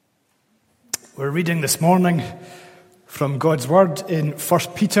We're reading this morning from God's Word in 1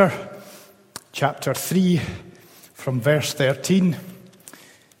 Peter chapter 3 from verse 13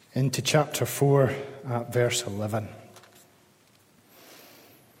 into chapter 4 at verse 11.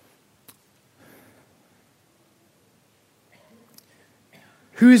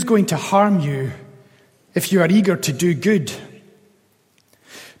 Who is going to harm you if you are eager to do good?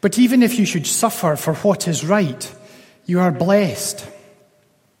 But even if you should suffer for what is right, you are blessed.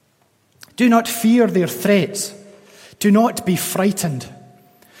 Do not fear their threats. Do not be frightened.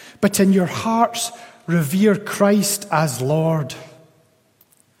 But in your hearts, revere Christ as Lord.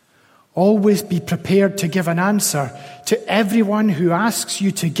 Always be prepared to give an answer to everyone who asks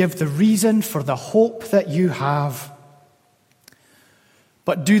you to give the reason for the hope that you have.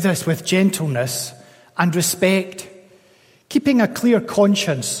 But do this with gentleness and respect, keeping a clear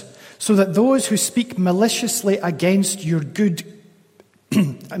conscience, so that those who speak maliciously against your good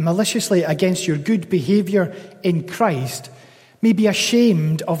behavior in Christ may be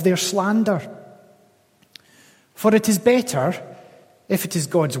ashamed of their slander. For it is better, if it is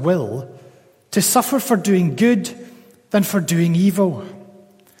God's will, to suffer for doing good than for doing evil.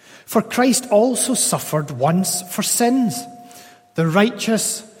 For Christ also suffered once for sins, the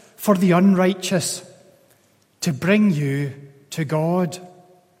righteous for the unrighteous, to bring you to God.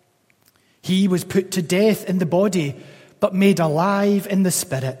 He was put to death in the body, but made alive in the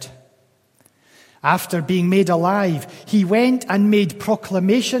spirit. After being made alive, he went and made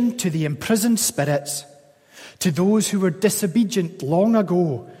proclamation to the imprisoned spirits, to those who were disobedient long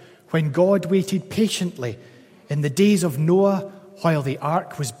ago, when God waited patiently in the days of Noah while the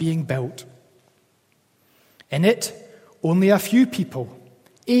ark was being built. In it, only a few people,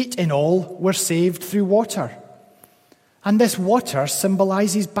 8 in all, were saved through water. And this water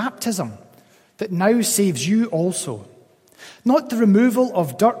symbolizes baptism, that now saves you also. Not the removal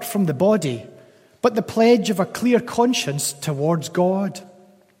of dirt from the body, but the pledge of a clear conscience towards God.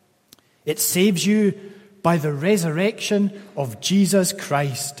 It saves you by the resurrection of Jesus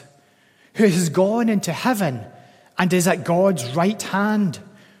Christ, who has gone into heaven and is at God's right hand,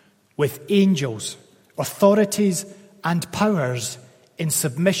 with angels, authorities, and powers in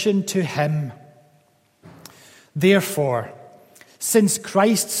submission to him. Therefore, since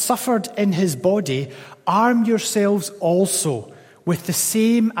Christ suffered in his body, arm yourselves also with the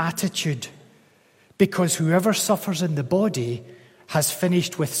same attitude, because whoever suffers in the body has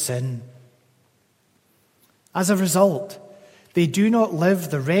finished with sin. As a result, they do not live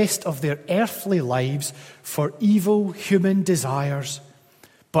the rest of their earthly lives for evil human desires,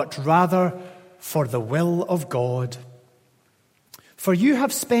 but rather for the will of God. For you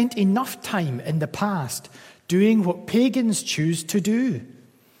have spent enough time in the past doing what pagans choose to do,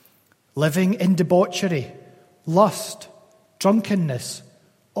 living in debauchery, lust, drunkenness,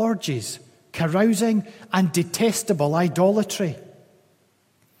 orgies, carousing, and detestable idolatry.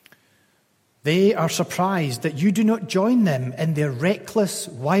 They are surprised that you do not join them in their reckless,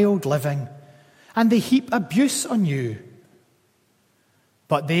 wild living, and they heap abuse on you.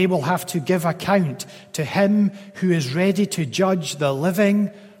 But they will have to give account to him who is ready to judge the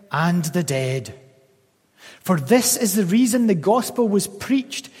living and the dead. For this is the reason the gospel was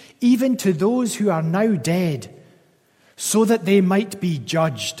preached even to those who are now dead, so that they might be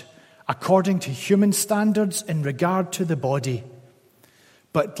judged according to human standards in regard to the body,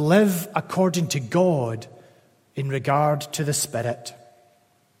 but live according to God in regard to the spirit.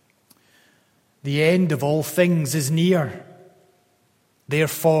 The end of all things is near.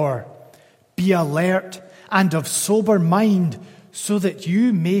 Therefore, be alert and of sober mind, so that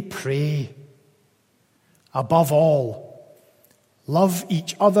you may pray. Above all, love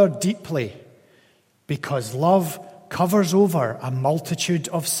each other deeply, because love covers over a multitude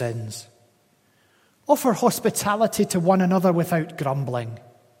of sins. Offer hospitality to one another without grumbling.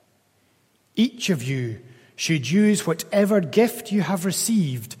 Each of you should use whatever gift you have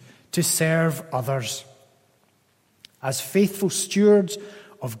received to serve others, as faithful stewards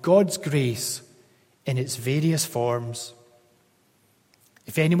of God's grace in its various forms.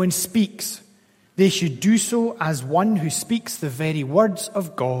 If anyone speaks, they should do so as one who speaks the very words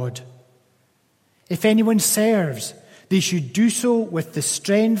of God. If anyone serves, they should do so with the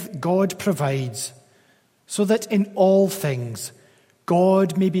strength God provides, so that in all things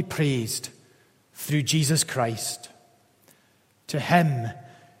God may be praised through Jesus Christ. To him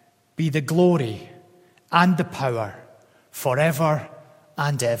be the glory and the power forever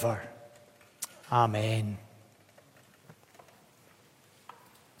and ever. Amen.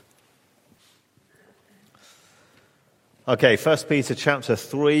 Okay, 1 Peter chapter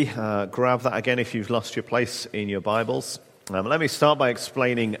 3. Grab that again if you've lost your place in your Bibles. Let me start by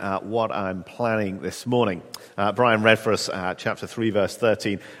explaining what I'm planning this morning. Brian read for us chapter 3, verse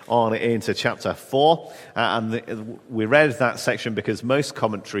 13, on into chapter 4. We read that section because most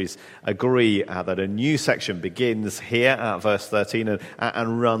commentaries agree that a new section begins here at verse 13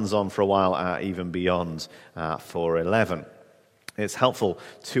 and runs on for a while, even beyond 4:11. It's helpful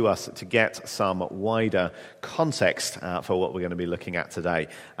to us to get some wider context for what we're going to be looking at today.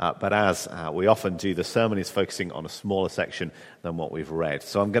 But as we often do, the sermon is focusing on a smaller section than what we've read.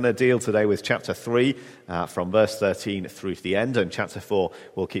 So I'm going to deal today with chapter 3 from verse 13 through to the end, and chapter 4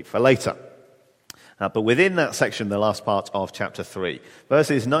 we'll keep for later. But within that section, the last part of chapter 3,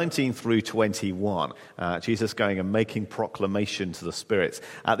 verses 19 through 21, Jesus going and making proclamation to the spirits.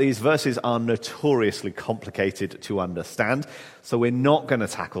 These verses are notoriously complicated to understand, so we're not going to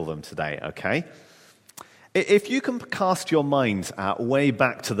tackle them today, okay? If you can cast your mind way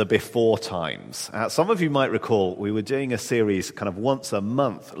back to the before times, some of you might recall we were doing a series kind of once a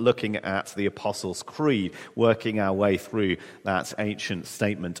month looking at the Apostles' Creed, working our way through that ancient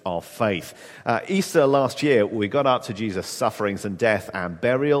statement of faith. Easter last year, we got up to Jesus' sufferings and death and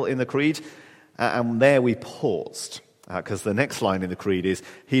burial in the Creed, and there we paused, because the next line in the Creed is,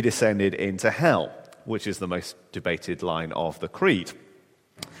 He descended into hell, which is the most debated line of the Creed.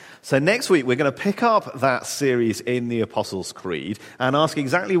 So next week, we're going to pick up that series in the Apostles' Creed and ask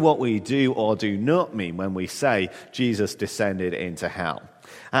exactly what we do or do not mean when we say Jesus descended into hell.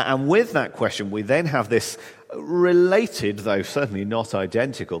 And with that question, we then have this related, though certainly not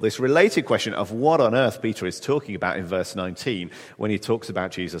identical, this related question of what on earth Peter is talking about in verse 19 when he talks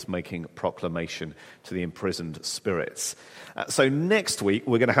about Jesus making proclamation to the imprisoned spirits. So next week,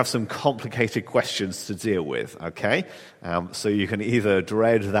 we're going to have some complicated questions to deal with, okay? So you can either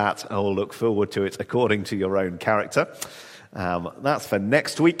dread that or look forward to it according to your own character. That's for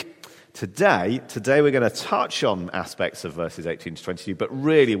next week. Today we're going to touch on aspects of verses 18 to 22, but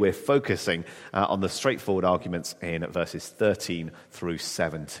really we're focusing on the straightforward arguments in verses 13 through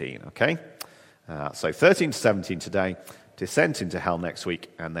 17, okay? So 13 to 17 today, descent into hell next week,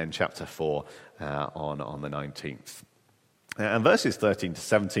 and then chapter 4 on the 19th. And verses 13 to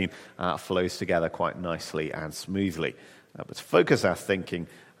 17 flows together quite nicely and smoothly. But to focus our thinking,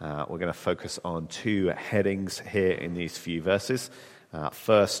 we're going to focus on two headings here in these few verses.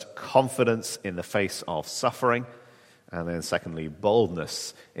 First, confidence in the face of suffering, and then secondly,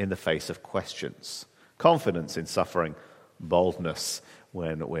 boldness in the face of questions. Confidence in suffering, boldness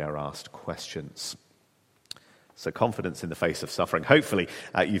when we are asked questions. So confidence in the face of suffering. Hopefully,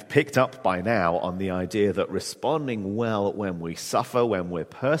 you've picked up by now on the idea that responding well when we suffer, when we're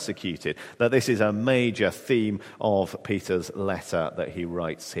persecuted, that this is a major theme of Peter's letter that he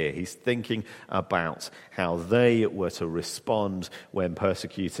writes here. He's thinking about how they were to respond when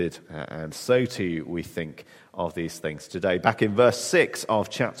persecuted, and so too we think of these things today. Back in verse 6 of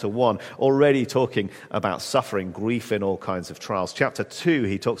chapter 1, already talking about suffering, grief in all kinds of trials. Chapter 2,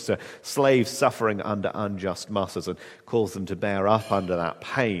 he talks to slaves suffering under unjust masters and calls them to bear up under that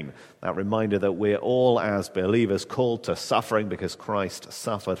pain. That reminder that we're all, as believers, called to suffering because Christ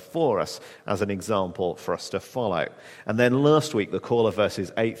suffered for us as an example for us to follow. And then last week, the call of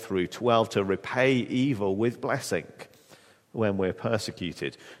verses 8 through 12 to repay evil with blessing when we're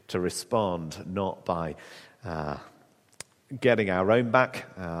persecuted, to respond not by getting our own back,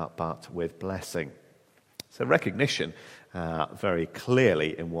 but with blessing. So recognition very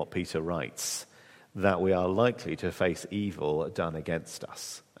clearly in what Peter writes, that we are likely to face evil done against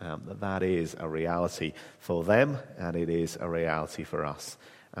us. That is a reality for them, and it is a reality for us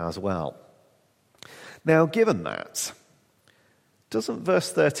as well. Now, given that, doesn't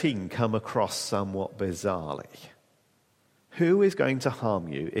verse 13 come across somewhat bizarrely? Who is going to harm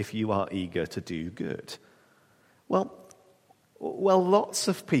you if you are eager to do good? Well, lots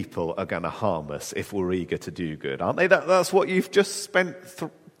of people are going to harm us if we're eager to do good, aren't they? That's what you've just spent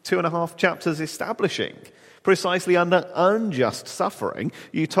 2.5 chapters establishing. Precisely under unjust suffering,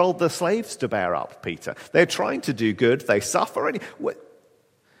 you told the slaves to bear up, Peter. They're trying to do good, they suffer.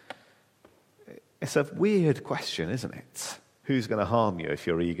 It's a weird question, isn't it? Who's going to harm you if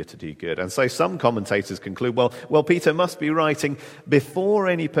you're eager to do good? And so some commentators conclude, well, Peter must be writing before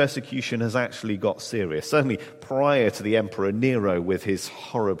any persecution has actually got serious, certainly prior to the Emperor Nero with his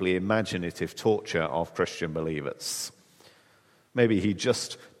horribly imaginative torture of Christian believers. Maybe he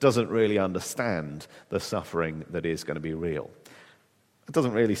just doesn't really understand the suffering that is going to be real. It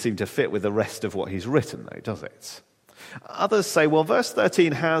doesn't really seem to fit with the rest of what he's written, though, does it? Others say, well, verse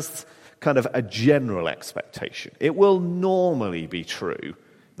 13 has kind of a general expectation. It will normally be true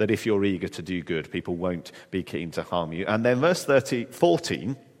that if you're eager to do good, people won't be keen to harm you. And then verse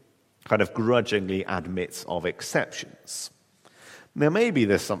 14 kind of grudgingly admits of exceptions. Now, maybe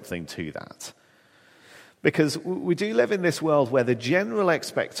there's something to that, because we do live in this world where the general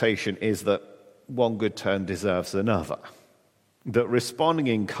expectation is that one good turn deserves another, that responding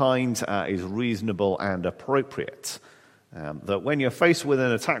in kind is reasonable and appropriate, that when you're faced with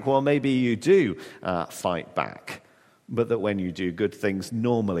an attack, well, maybe you do fight back, but that when you do good things,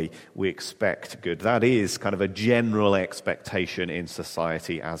 normally we expect good. That is kind of a general expectation in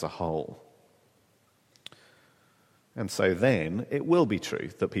society as a whole. And so then it will be true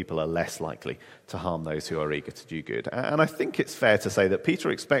that people are less likely to harm those who are eager to do good. And I think it's fair to say that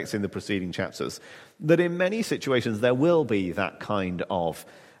Peter expects in the preceding chapters that in many situations there will be that kind of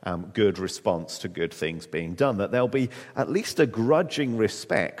good response to good things being done, that there'll be at least a grudging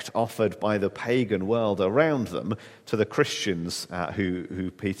respect offered by the pagan world around them to the Christians who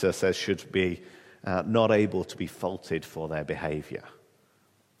Peter says should be not able to be faulted for their behavior.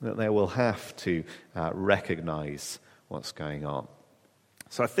 That they will have to recognize what's going on.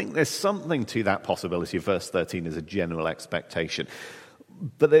 So I think there's something to that possibility of verse 13 as a general expectation.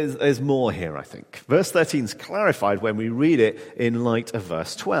 But there's more here, I think. Verse 13 is clarified when we read it in light of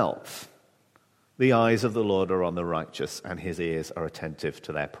verse 12. The eyes of the Lord are on the righteous, and his ears are attentive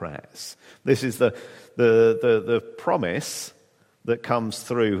to their prayers. This is the promise that comes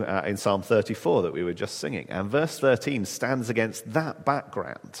through in Psalm 34 that we were just singing. And verse 13 stands against that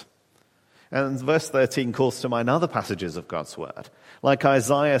background. And verse 13 calls to mind other passages of God's word, like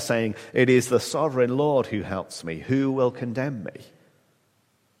Isaiah saying, "It is the sovereign Lord who helps me. Who will condemn me?"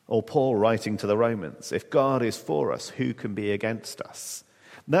 Or Paul writing to the Romans, "If God is for us, who can be against us?"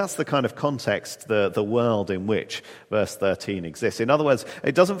 That's the kind of context, the world in which verse 13 exists. In other words,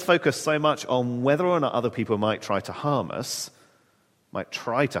 it doesn't focus so much on whether or not other people might try to harm us. No,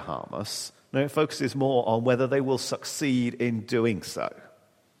 it focuses more on whether they will succeed in doing so.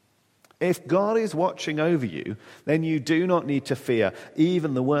 If God is watching over you, then you do not need to fear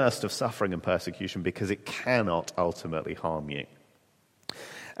even the worst of suffering and persecution, because it cannot ultimately harm you.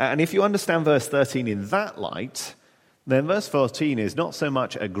 And if you understand verse 13 in that light, then verse 14 is not so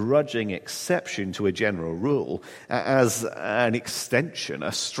much a grudging exception to a general rule as an extension,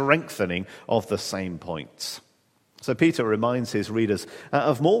 a strengthening of the same points. So Peter reminds his readers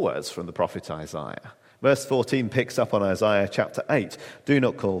of more words from the prophet Isaiah. Verse 14 picks up on Isaiah chapter 8. "Do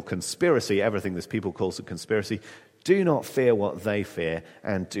not call conspiracy everything this people calls a conspiracy. Do not fear what they fear,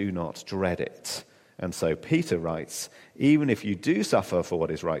 and do not dread it." And so Peter writes, "Even if you do suffer for what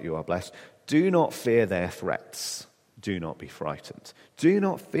is right, you are blessed. Do not fear their threats. Do not be frightened. Do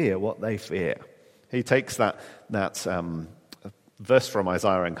not fear what they fear." He takes that verse from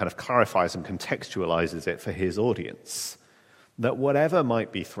Isaiah and kind of clarifies and contextualizes it for his audience. That whatever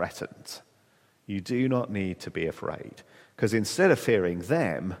might be threatened, you do not need to be afraid. Because instead of fearing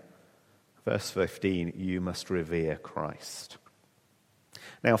them, verse 15, you must revere Christ.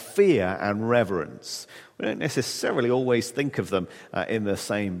 Now, fear and reverence, we don't necessarily always think of them in the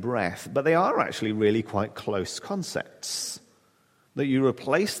same breath, but they are actually really quite close concepts. That you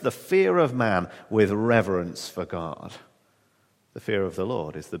replace the fear of man with reverence for God. The fear of the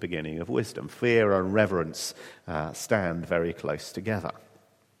Lord is the beginning of wisdom. Fear and reverence stand very close together.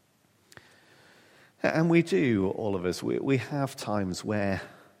 And we do, all of us, we have times where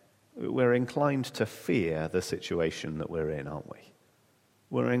we're inclined to fear the situation that we're in, aren't we?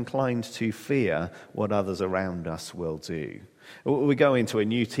 We're inclined to fear what others around us will do. We go into a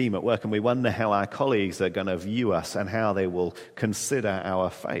new team at work and we wonder how our colleagues are going to view us and how they will consider our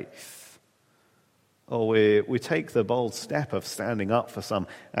faith. Or we take the bold step of standing up for some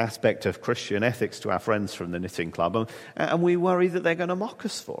aspect of Christian ethics to our friends from the knitting club, and we worry that they're going to mock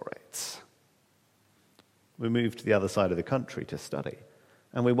us for it. We move to the other side of the country to study,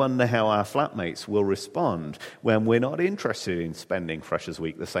 and we wonder how our flatmates will respond when we're not interested in spending Freshers'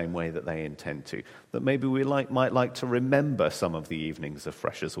 Week the same way that they intend to. That maybe we might like to remember some of the evenings of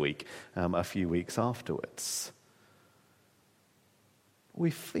Freshers' Week a few weeks afterwards. We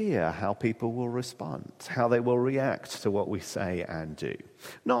fear how people will respond, how they will react to what we say and do.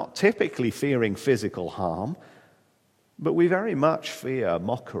 Not typically fearing physical harm, but we very much fear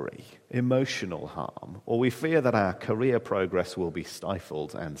mockery, emotional harm, or we fear that our career progress will be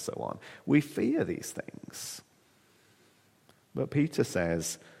stifled and so on. We fear these things. But Peter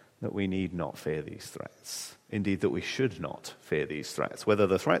says that we need not fear these threats. Indeed, that we should not fear these threats. Whether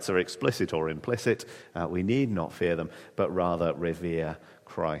the threats are explicit or implicit, we need not fear them, but rather revere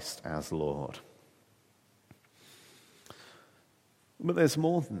Christ as Lord. But there's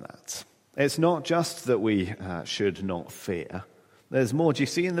more than that. It's not just that we should not fear. There's more. Do you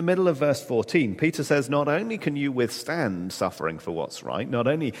see in the middle of verse 14, Peter says, not only can you withstand suffering for what's right, not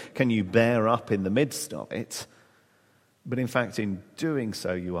only can you bear up in the midst of it, But in fact, in doing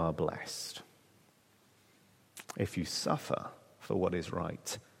so, you are blessed. If you suffer for what is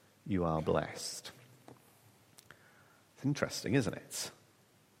right, you are blessed. It's interesting, isn't it?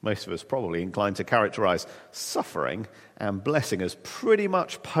 Most of us probably inclined to characterize suffering and blessing as pretty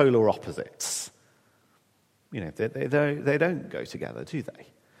much polar opposites. You know, they don't go together, do they?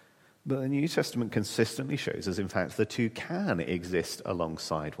 But the New Testament consistently shows us, in fact, the two can exist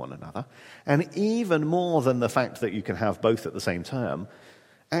alongside one another. And even more than the fact that you can have both at the same time,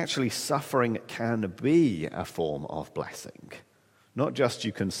 actually suffering can be a form of blessing. Not just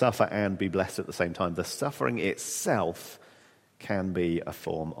you can suffer and be blessed at the same time. The suffering itself can be a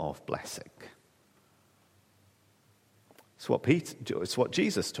form of blessing. It's what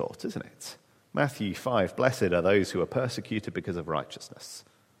Jesus taught, isn't it? Matthew 5, blessed are those who are persecuted because of righteousness.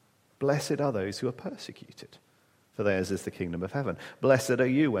 Blessed are those who are persecuted, for theirs is the kingdom of heaven. Blessed are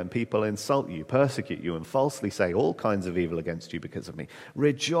you when people insult you, persecute you, and falsely say all kinds of evil against you because of me.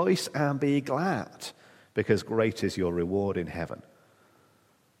 Rejoice and be glad, because great is your reward in heaven.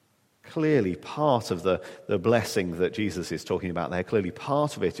 Clearly, part of the blessing that Jesus is talking about there, clearly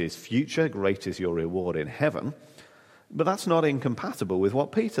part of it is future, great is your reward in heaven. But that's not incompatible with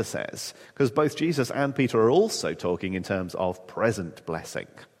what Peter says, because both Jesus and Peter are also talking in terms of present blessing.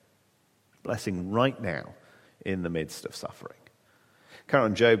 Blessing right now in the midst of suffering.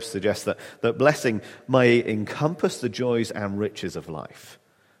 Karen Jobes suggests that blessing may encompass the joys and riches of life.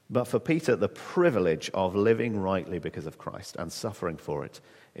 But for Peter, the privilege of living rightly because of Christ and suffering for it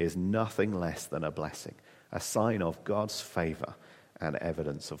is nothing less than a blessing, a sign of God's favor and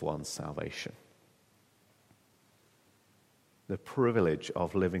evidence of one's salvation. The privilege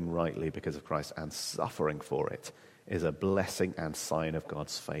of living rightly because of Christ and suffering for it is a blessing and sign of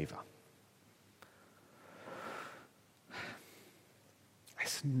God's favor.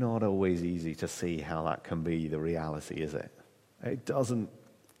 It's not always easy to see how that can be the reality, is it? It doesn't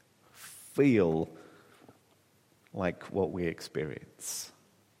feel like what we experience.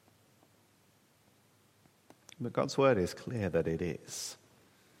 But God's word is clear that it is.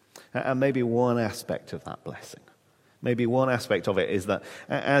 And maybe one aspect of that blessing, maybe one aspect of it is that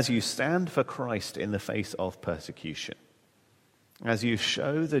as you stand for Christ in the face of persecution, as you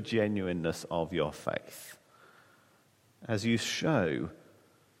show the genuineness of your faith, as you show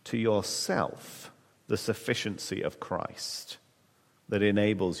to yourself the sufficiency of Christ that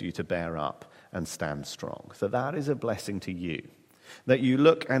enables you to bear up and stand strong, that is a blessing to you. That you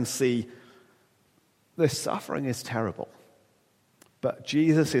look and see this suffering is terrible, but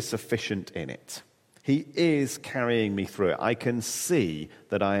Jesus is sufficient in it. He is carrying me through it. I can see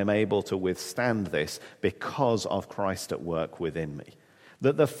that I am able to withstand this because of Christ at work within me.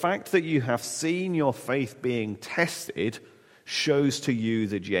 That the fact that you have seen your faith being tested shows to you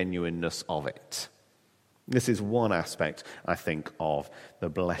the genuineness of it. This is one aspect, I think, of the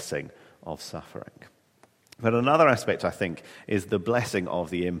blessing of suffering. But another aspect, I think, is the blessing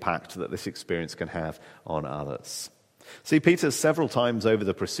of the impact that this experience can have on others. See, Peter, several times over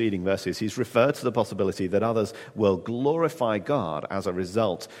the preceding verses, he's referred to the possibility that others will glorify God as a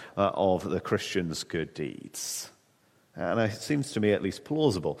result of the Christian's good deeds. And it seems to me at least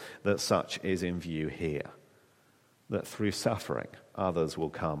plausible that such is in view here. That through suffering, others will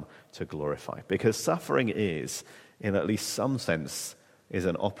come to glorify. Because suffering is, in at least some sense, is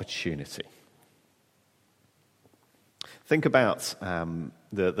an opportunity. Think about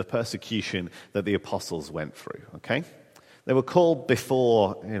the persecution that the apostles went through, okay? They were called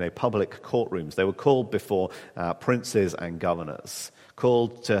before public courtrooms. They were called before princes and governors,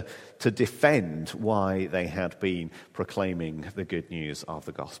 called to defend why they had been proclaiming the good news of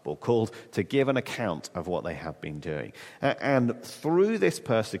the gospel, called to give an account of what they had been doing. And through this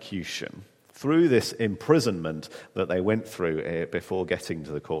persecution, through this imprisonment that they went through before getting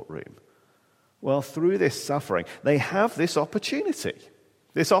to the courtroom, well, through this suffering, they have this opportunity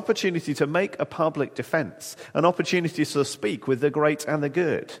to make a public defense, an opportunity to speak with the great and the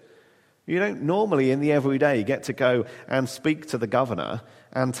good. You don't normally in the everyday get to go and speak to the governor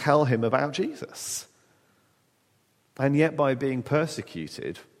and tell him about Jesus. And yet by being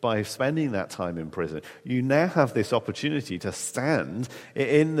persecuted, by spending that time in prison, you now have this opportunity to stand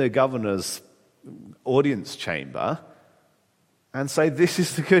in the governor's audience chamber and say, this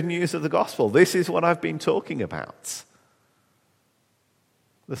is the good news of the gospel. This is what I've been talking about.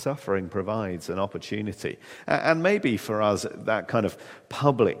 The suffering provides an opportunity. And maybe for us, that kind of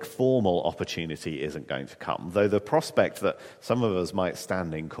public, formal opportunity isn't going to come, though the prospect that some of us might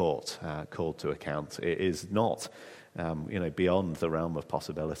stand in court, called to account, is not beyond the realm of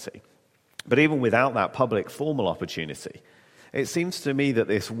possibility. But even without that public, formal opportunity, it seems to me that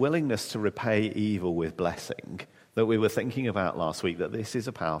this willingness to repay evil with blessing that we were thinking about last week, that this is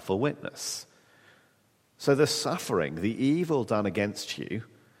a powerful witness. So the suffering, the evil done against you,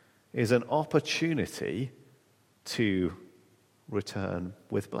 is an opportunity to return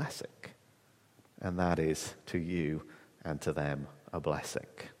with blessing. And that is to you and to them a blessing.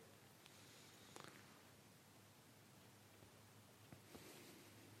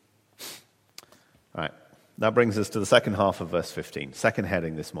 All right, that brings us to the second half of verse 15, second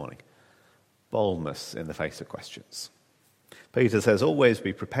heading this morning. Boldness in the face of questions. Peter says, always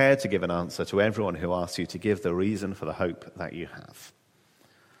be prepared to give an answer to everyone who asks you to give the reason for the hope that you have.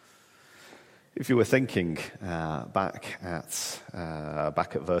 If you were thinking back at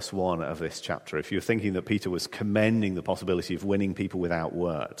verse 1 of this chapter, if you were thinking that Peter was commending the possibility of winning people without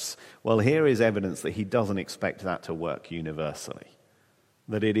words, well, here is evidence that he doesn't expect that to work universally.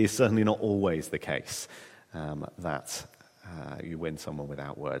 That it is certainly not always the case that you win someone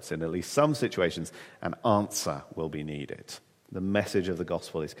without words. In at least some situations, an answer will be needed. The message of the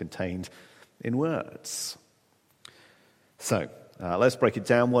gospel is contained in words. So, let's break it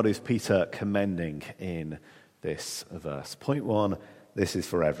down. What is Peter commending in this verse? Point 1, this is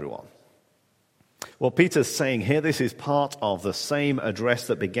for everyone. What Peter's saying here, this is part of the same address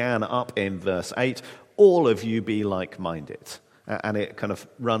that began up in verse 8. All of you be like-minded. And it kind of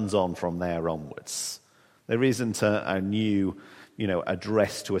runs on from there onwards. There isn't a new,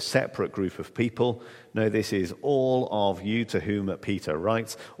 address to a separate group of people. No, this is all of you to whom Peter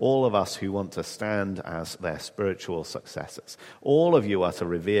writes, all of us who want to stand as their spiritual successors. All of you are to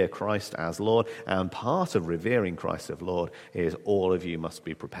revere Christ as Lord, and part of revering Christ as Lord is all of you must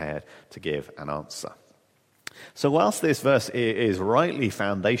be prepared to give an answer. So whilst this verse is rightly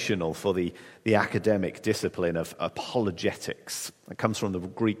foundational for the academic discipline of apologetics, it comes from the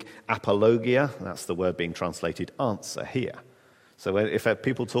Greek apologia, that's the word being translated answer here. So if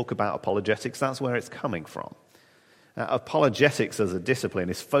people talk about apologetics, that's where it's coming from. Apologetics as a discipline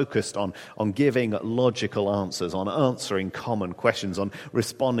is focused on giving logical answers, on answering common questions, on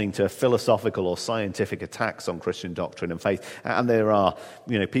responding to philosophical or scientific attacks on Christian doctrine and faith. And there are,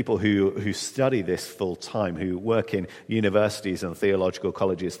 people who study this full time, who work in universities and theological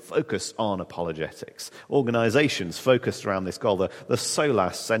colleges focused on apologetics. Organizations focused around this goal, the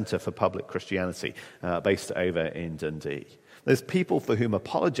SOLAS Center for Public Christianity, based over in Dundee. There's people for whom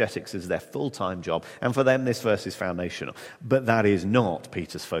apologetics is their full-time job, and for them this verse is foundational. But that is not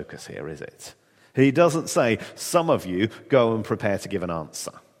Peter's focus here, is it? He doesn't say, some of you go and prepare to give an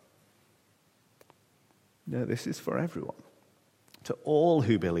answer. No, this is for everyone. To all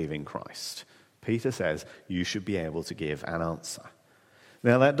who believe in Christ, Peter says you should be able to give an answer.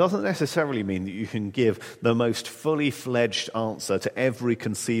 Now, that doesn't necessarily mean that you can give the most fully fledged answer to every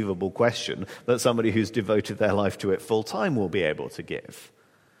conceivable question that somebody who's devoted their life to it full time will be able to give.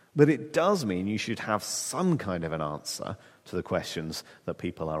 But it does mean you should have some kind of an answer to the questions that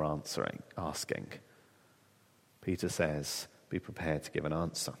people are asking. Peter says, be prepared to give an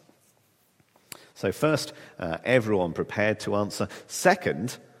answer. So first, everyone prepared to answer.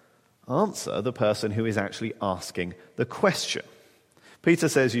 Second, answer the person who is actually asking the question. Peter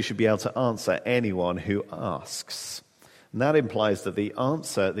says you should be able to answer anyone who asks. And that implies that the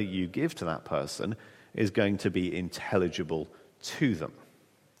answer that you give to that person is going to be intelligible to them.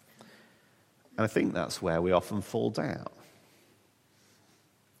 And I think that's where we often fall down.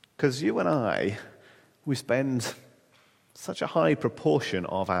 Because you and I, we spend such a high proportion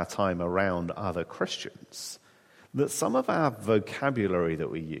of our time around other Christians that some of our vocabulary that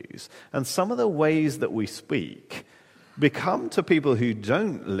we use and some of the ways that we speak become, to people who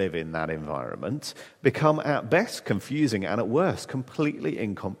don't live in that environment, become at best confusing and at worst completely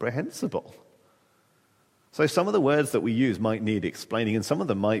incomprehensible. So some of the words that we use might need explaining, and some of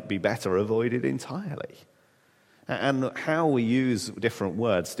them might be better avoided entirely. And how we use different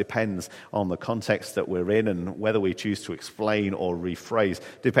words depends on the context that we're in, and whether we choose to explain or rephrase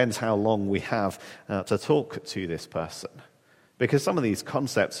depends how long we have to talk to this person. Because some of these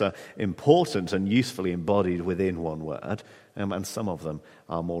concepts are important and usefully embodied within one word, and some of them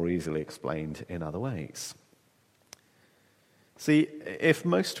are more easily explained in other ways. See, if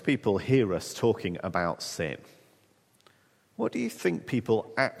most people hear us talking about sin, what do you think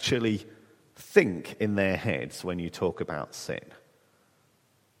people actually think in their heads when you talk about sin?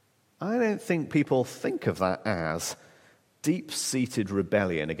 I don't think people think of that as deep-seated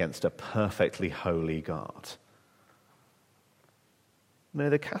rebellion against a perfectly holy God. No,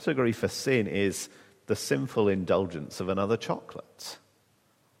 the category for sin is the sinful indulgence of another chocolate.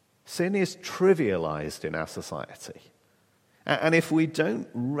 Sin is trivialized in our society. And if we don't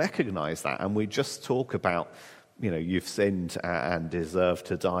recognize that and we just talk about, you've sinned and deserve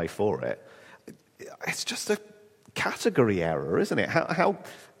to die for it, it's just a category error, isn't it? How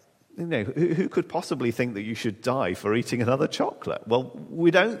who could possibly think that you should die for eating another chocolate? Well,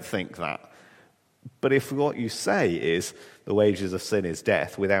 we don't think that. But if what you say is the wages of sin is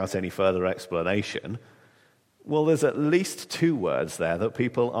death without any further explanation, well, there's at least two words there that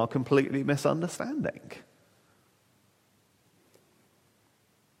people are completely misunderstanding.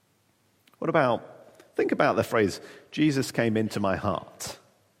 Think about the phrase, Jesus came into my heart.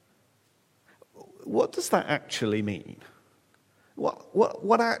 What does that actually mean?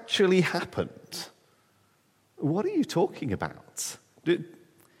 What actually happened? What are you talking about?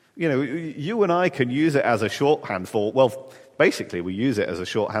 You and I can use it as a shorthand for, well, basically we use it as a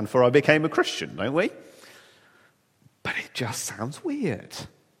shorthand for I became a Christian, don't we? But it just sounds weird.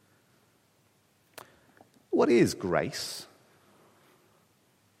 What is grace?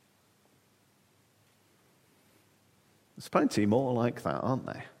 There's plenty more like that, aren't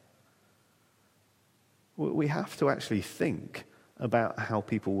there? We have to actually think about how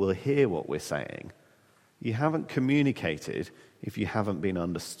people will hear what we're saying. You haven't communicated if you haven't been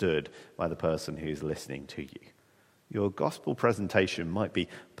understood by the person who's listening to you. Your gospel presentation might be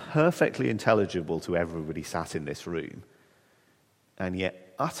perfectly intelligible to everybody sat in this room, and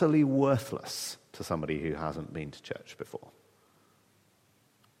yet utterly worthless to somebody who hasn't been to church before.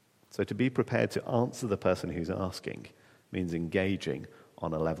 So to be prepared to answer the person who's asking means engaging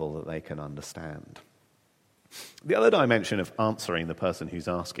on a level that they can understand. The other dimension of answering the person who's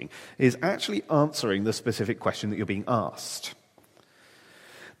asking is actually answering the specific question that you're being asked.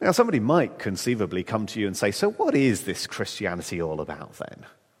 Now, somebody might conceivably come to you and say, so what is this Christianity all about then?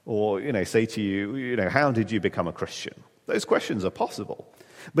 Or, say to you, how did you become a Christian? Those questions are possible.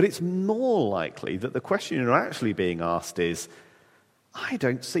 But it's more likely that the question you're actually being asked is, I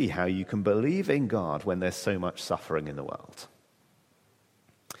don't see how you can believe in God when there's so much suffering in the world.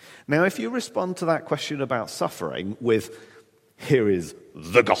 Now, if you respond to that question about suffering with, here is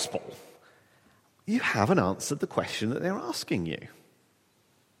the gospel, you haven't answered the question that they're asking you.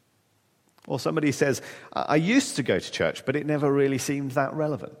 Or somebody says, I used to go to church, but it never really seemed that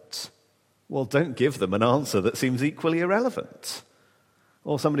relevant. Well, don't give them an answer that seems equally irrelevant.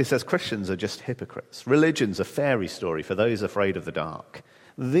 Or somebody says, Christians are just hypocrites. Religion's a fairy story for those afraid of the dark.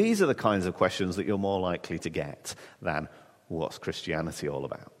 These are the kinds of questions that you're more likely to get than, what's Christianity all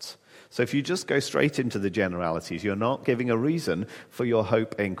about? So if you just go straight into the generalities, you're not giving a reason for your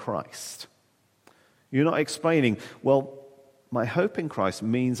hope in Christ. You're not explaining, well, my hope in Christ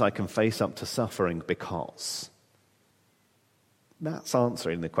means I can face up to suffering because. That's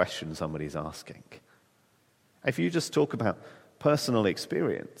answering the question somebody's asking. If you just talk about personal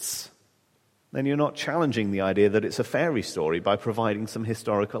experience, then you're not challenging the idea that it's a fairy story by providing some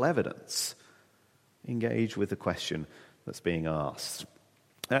historical evidence. Engage with the question that's being asked.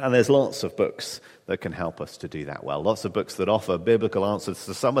 And there's lots of books that can help us to do that well. Lots of books that offer biblical answers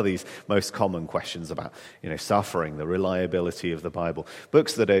to some of these most common questions about, suffering, the reliability of the Bible.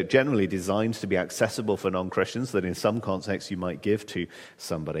 Books that are generally designed to be accessible for non-Christians, that in some contexts you might give to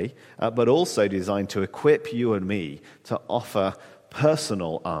somebody, but also designed to equip you and me to offer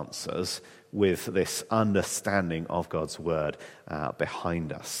personal answers with this understanding of God's word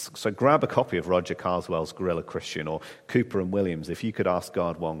behind us. So grab a copy of Roger Carswell's Guerrilla Christian or Cooper and Williams, If You Could Ask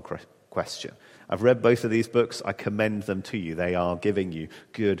God One Question. I've read both of these books. I commend them to you. They are giving you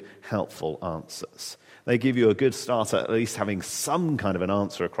good, helpful answers. They give you a good start at least having some kind of an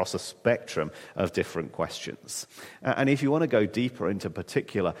answer across a spectrum of different questions. And if you want to go deeper into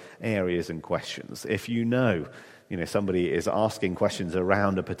particular areas and questions, if somebody is asking questions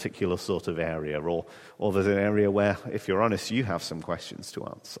around a particular sort of area, or there's an area where, if you're honest, you have some questions to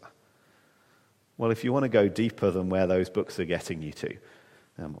answer. Well, if you want to go deeper than where those books are getting you to,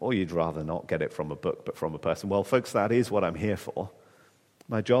 or you'd rather not get it from a book but from a person, well, folks, that is what I'm here for.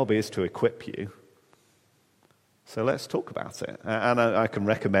 My job is to equip you. So let's talk about it. And I can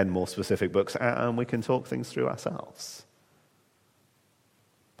recommend more specific books, and we can talk things through ourselves.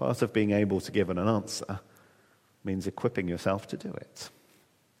 Part of being able to give an answer means equipping yourself to do it.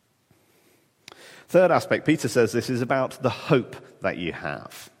 Third aspect, Peter says this is about the hope that you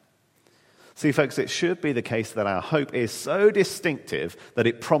have. See, folks, it should be the case that our hope is so distinctive that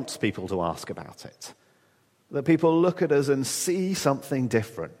it prompts people to ask about it. That people look at us and see something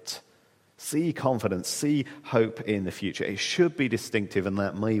different. See confidence, see hope in the future. It should be distinctive, and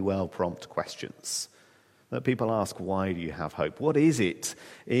that may well prompt questions. That people ask, why do you have hope? What is it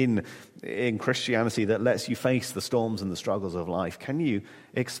in Christianity that lets you face the storms and the struggles of life? Can you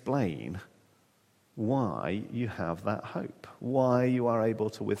explain why you have that hope? Why you are able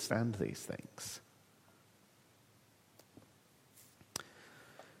to withstand these things?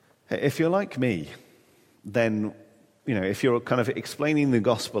 If you're like me, then, if you're kind of explaining the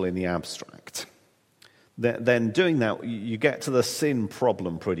gospel in the abstract, then doing that, you get to the sin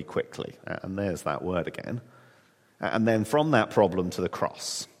problem pretty quickly. And there's that word again. And then from that problem to the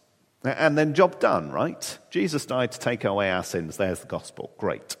cross. And then job done, right? Jesus died to take away our sins. There's the gospel.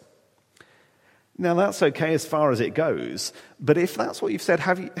 Great. Now, that's okay as far as it goes. But if that's what you've said,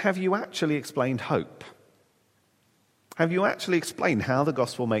 have you actually explained hope? Have you actually explained how the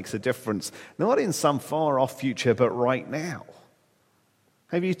gospel makes a difference, not in some far-off future, but right now?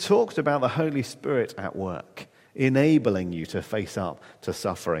 Have you talked about the Holy Spirit at work, enabling you to face up to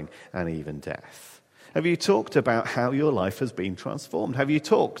suffering and even death? Have you talked about how your life has been transformed? Have you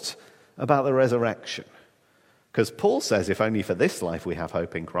talked about the resurrection? Because Paul says, if only for this life we have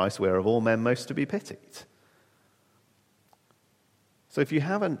hope in Christ, we are of all men most to be pitied. So if you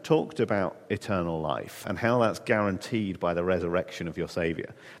haven't talked about eternal life and how that's guaranteed by the resurrection of your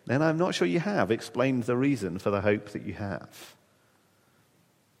Savior, then I'm not sure you have explained the reason for the hope that you have.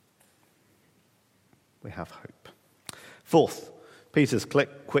 We have hope. Fourth, Peter's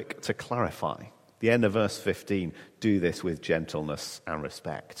quick to clarify. The end of verse 15, do this with gentleness and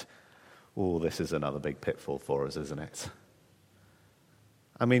respect. Oh, this is another big pitfall for us, isn't it?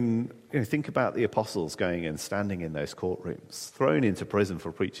 I mean, think about the apostles going and standing in those courtrooms, thrown into prison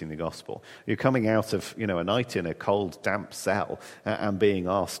for preaching the gospel. You're coming out of, a night in a cold, damp cell and being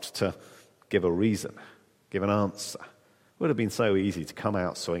asked to give a reason, give an answer. It would have been so easy to come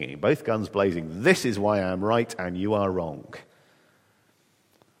out swinging, both guns blazing. This is why I'm right and you are wrong.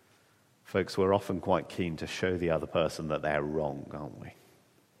 Folks, we're often quite keen to show the other person that they're wrong, aren't we?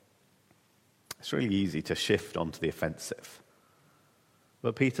 It's really easy to shift onto the offensive.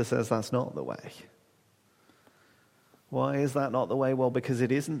 But Peter says that's not the way. Why is that not the way? Well, because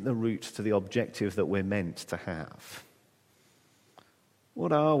it isn't the route to the objective that we're meant to have.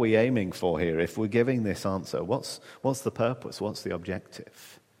 What are we aiming for here if we're giving this answer? What's the purpose? What's the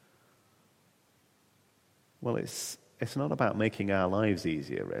objective? Well, it's not about making our lives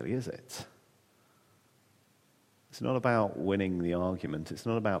easier, really, is it? It's not about winning the argument. It's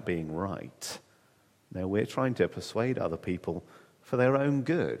not about being right. No, we're trying to persuade other people for their own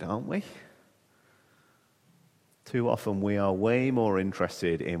good, aren't we? Too often we are way more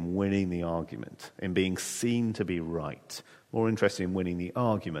interested in winning the argument, in being seen to be right, more interested in winning the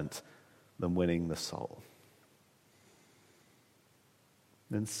argument than winning the soul.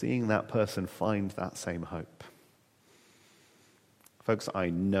 Than seeing that person find that same hope. Folks,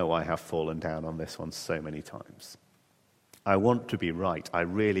 I know I have fallen down on this one so many times. I want to be right, I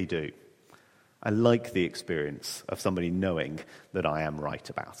really do. I like the experience of somebody knowing that I am right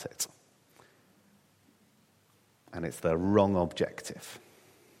about it. And it's the wrong objective.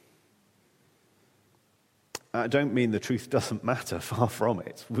 I don't mean the truth doesn't matter, far from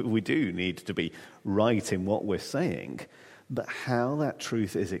it. We do need to be right in what we're saying, but how that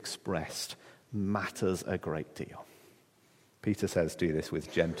truth is expressed matters a great deal. Peter says, do this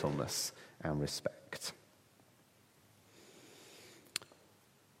with gentleness and respect.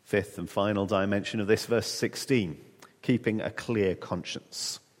 Fifth and final dimension of this, verse 16, keeping a clear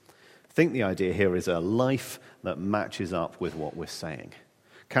conscience. I think the idea here is a life that matches up with what we're saying.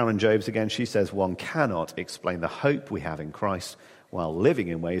 Karen Jobes, again, she says one cannot explain the hope we have in Christ while living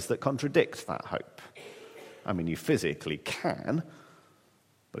in ways that contradict that hope. I mean, you physically can,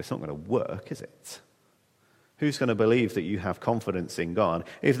 but it's not going to work, is it? Who's going to believe that you have confidence in God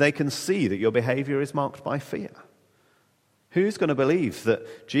if they can see that your behavior is marked by fear? Who's going to believe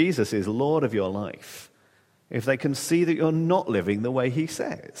that Jesus is Lord of your life if they can see that you're not living the way he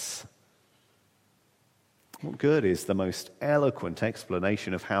says? What good is the most eloquent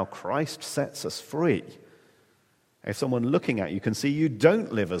explanation of how Christ sets us free if someone looking at you can see you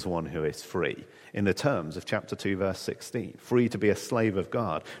don't live as one who is free in the terms of chapter 2, verse 16, free to be a slave of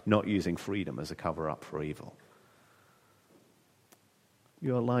God, not using freedom as a cover-up for evil?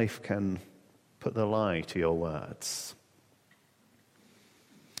 Your life can put the lie to your words.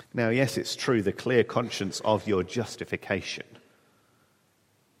 Now, yes, it's true, the clear conscience of your justification.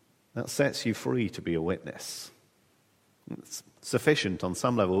 That sets you free to be a witness. It's sufficient on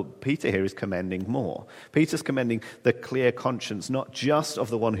some level. Peter here is commending more. Peter's commending the clear conscience, not just of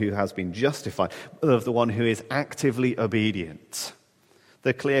the one who has been justified, but of the one who is actively obedient.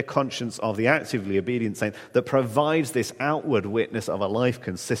 The clear conscience of the actively obedient saint that provides this outward witness of a life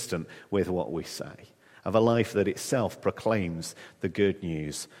consistent with what we say, of a life that itself proclaims the good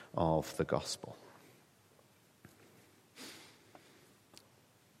news of the gospel.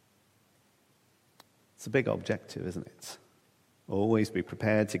 It's a big objective, isn't it? Always be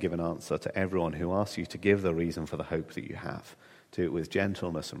prepared to give an answer to everyone who asks you to give the reason for the hope that you have. Do it with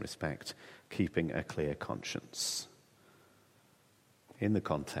gentleness and respect, keeping a clear conscience. In the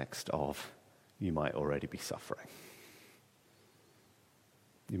context of, you might already be suffering.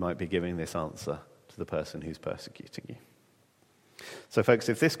 You might be giving this answer to the person who's persecuting you. So folks,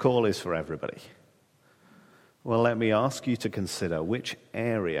 if this call is for everybody, well, let me ask you to consider which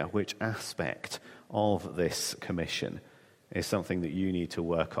area, which aspect of this commission is something that you need to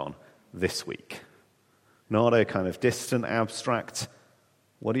work on this week. Not a kind of distant, abstract,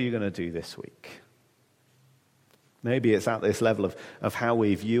 what are you going to do this week? Maybe it's at this level of how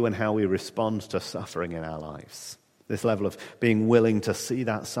we view and how we respond to suffering in our lives. This level of being willing to see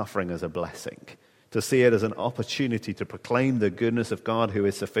that suffering as a blessing, to see it as an opportunity to proclaim the goodness of God who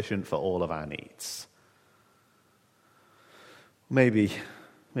is sufficient for all of our needs. Maybe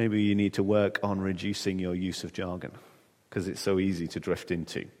you need to work on reducing your use of jargon, because it's so easy to drift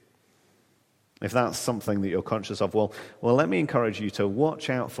into. If that's something that you're conscious of, well, let me encourage you to watch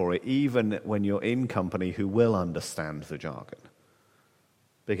out for it, even when you're in company who will understand the jargon.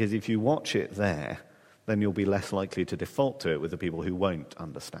 Because if you watch it there, then you'll be less likely to default to it with the people who won't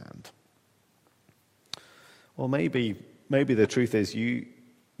understand. Or maybe the truth is you've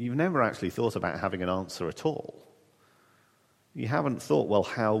never actually thought about having an answer at all. You haven't thought, well,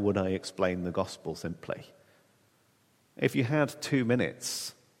 how would I explain the gospel simply? If you had 2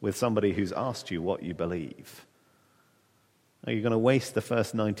 minutes with somebody who's asked you what you believe, are you going to waste the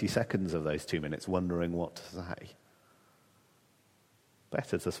first 90 seconds of those 2 minutes wondering what to say?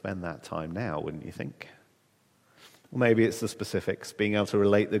 Better to spend that time now, wouldn't you think? Or maybe it's the specifics, being able to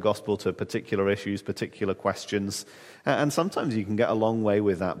relate the gospel to particular issues, particular questions. And sometimes you can get a long way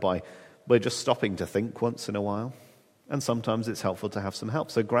with that by just stopping to think once in a while. And sometimes it's helpful to have some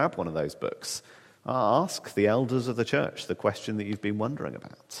help. So grab one of those books. Ask the elders of the church the question that you've been wondering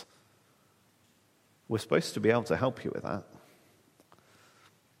about. We're supposed to be able to help you with that.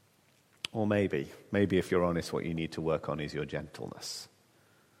 Or maybe if you're honest, what you need to work on is your gentleness.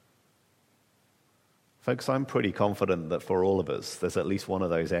 Folks, I'm pretty confident that for all of us, there's at least one of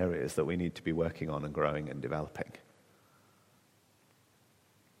those areas that we need to be working on and growing and developing.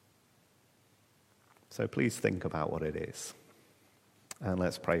 So please think about what it is. And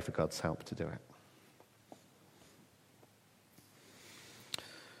let's pray for God's help to do it.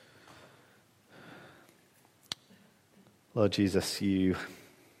 Lord Jesus, you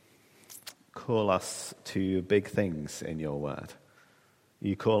call us to big things in your word.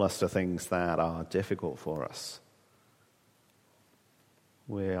 You call us to things that are difficult for us.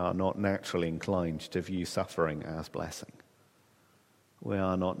 We are not naturally inclined to view suffering as blessing. We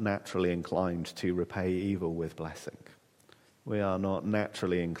are not naturally inclined to repay evil with blessing. We are not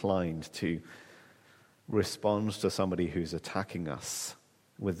naturally inclined to respond to somebody who's attacking us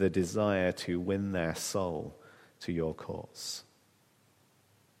with the desire to win their soul to your cause.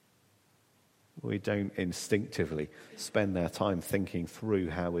 We don't instinctively spend our time thinking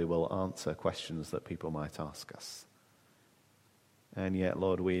through how we will answer questions that people might ask us. And yet,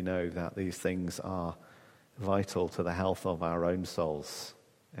 Lord, we know that these things are vital to the health of our own souls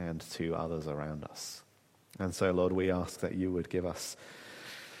and to others around us. And so, Lord, we ask that you would give us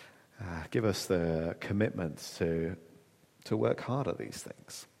the commitment to work hard at these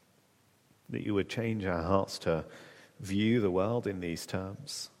things. That you would change our hearts to view the world in these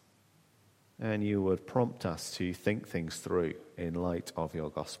terms. And you would prompt us to think things through in light of your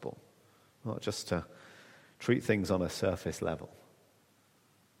gospel. Not just to treat things on a surface level,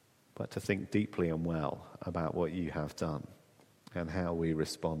 but to think deeply and well about what you have done and how we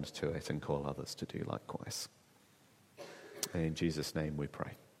respond to it and call others to do likewise. In Jesus' name we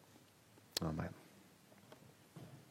pray. Amen.